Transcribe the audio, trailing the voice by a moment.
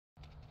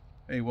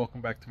Hey,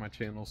 welcome back to my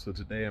channel. So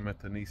today I'm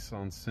at the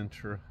Nissan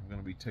Sentra. I'm going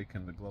to be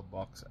taking the glove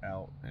box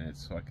out and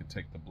so I can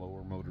take the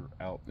blower motor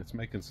out. It's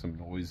making some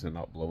noise and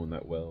not blowing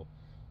that well.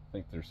 I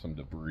think there's some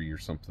debris or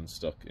something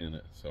stuck in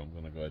it, so I'm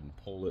going to go ahead and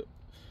pull it.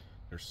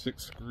 There's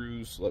 6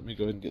 screws. Let me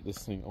go ahead and get this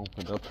thing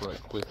opened up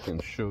right quick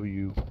and show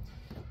you.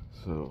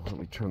 So let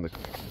me turn the...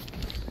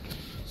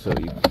 So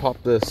you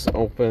pop this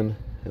open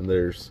and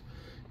there's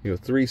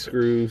 3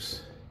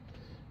 screws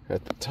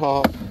at the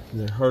top.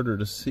 They're harder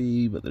to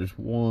see, but there's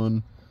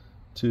 1,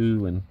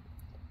 2, and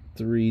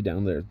 3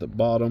 down there at the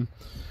bottom.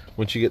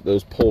 Once you get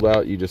those pulled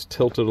out, you just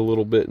tilt it a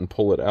little bit and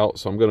pull it out.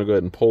 So I'm going to go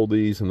ahead and pull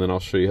these, and then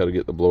I'll show you how to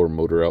get the blower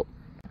motor out.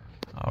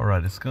 All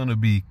right, it's going to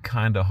be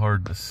kind of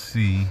hard to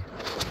see,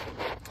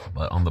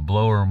 but on the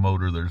blower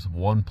motor there's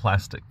 1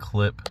 plastic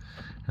clip,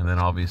 and then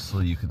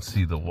obviously you can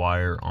see the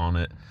wire on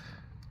it.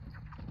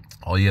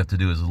 All you have to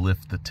do is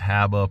lift the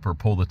tab up, or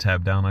pull the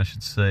tab down I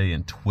should say,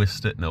 and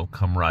twist it and it'll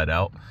come right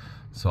out.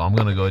 So I'm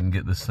going to go ahead and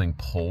get this thing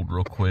pulled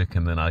real quick,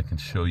 and then I can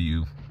show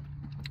you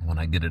when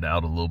I get it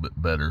out a little bit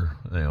better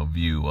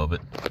view of it.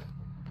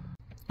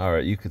 All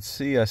right, you can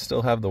see I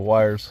still have the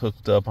wires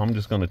hooked up. I'm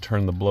just going to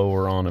turn the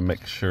blower on and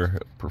make sure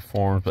it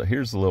performs. But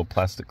here's the little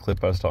plastic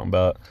clip I was talking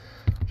about.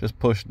 Just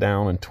push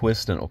down and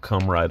twist and it'll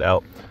come right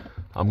out.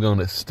 I'm going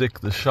to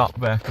stick the shop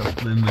vac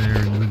up in there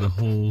and with a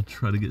hole,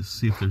 try to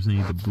see if there's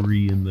any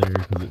debris in there,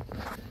 because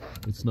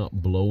it's not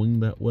blowing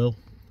that well.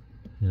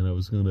 And I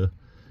was going to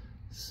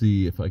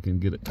see if I can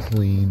get it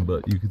clean,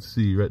 but you can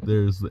see right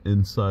there's the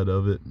inside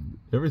of it.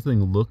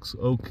 Everything looks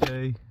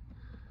okay,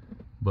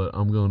 but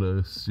I'm going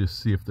to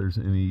just see if there's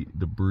any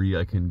debris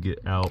I can get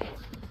out.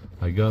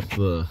 I got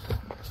the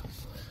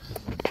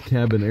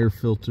cabin air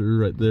filter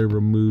right there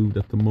removed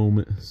at the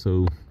moment,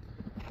 so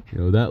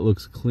that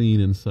looks clean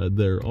inside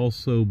there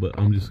also, but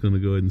I'm just going to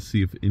go ahead and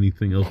see if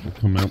anything else will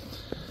come out.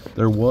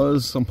 There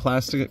was some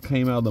plastic that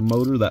came out of the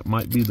motor. That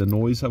might be the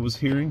noise I was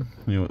hearing.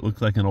 It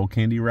looked like an old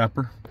candy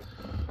wrapper.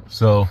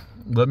 So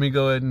let me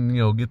go ahead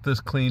and get this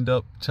cleaned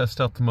up,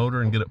 test out the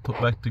motor, and get it put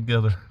back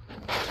together.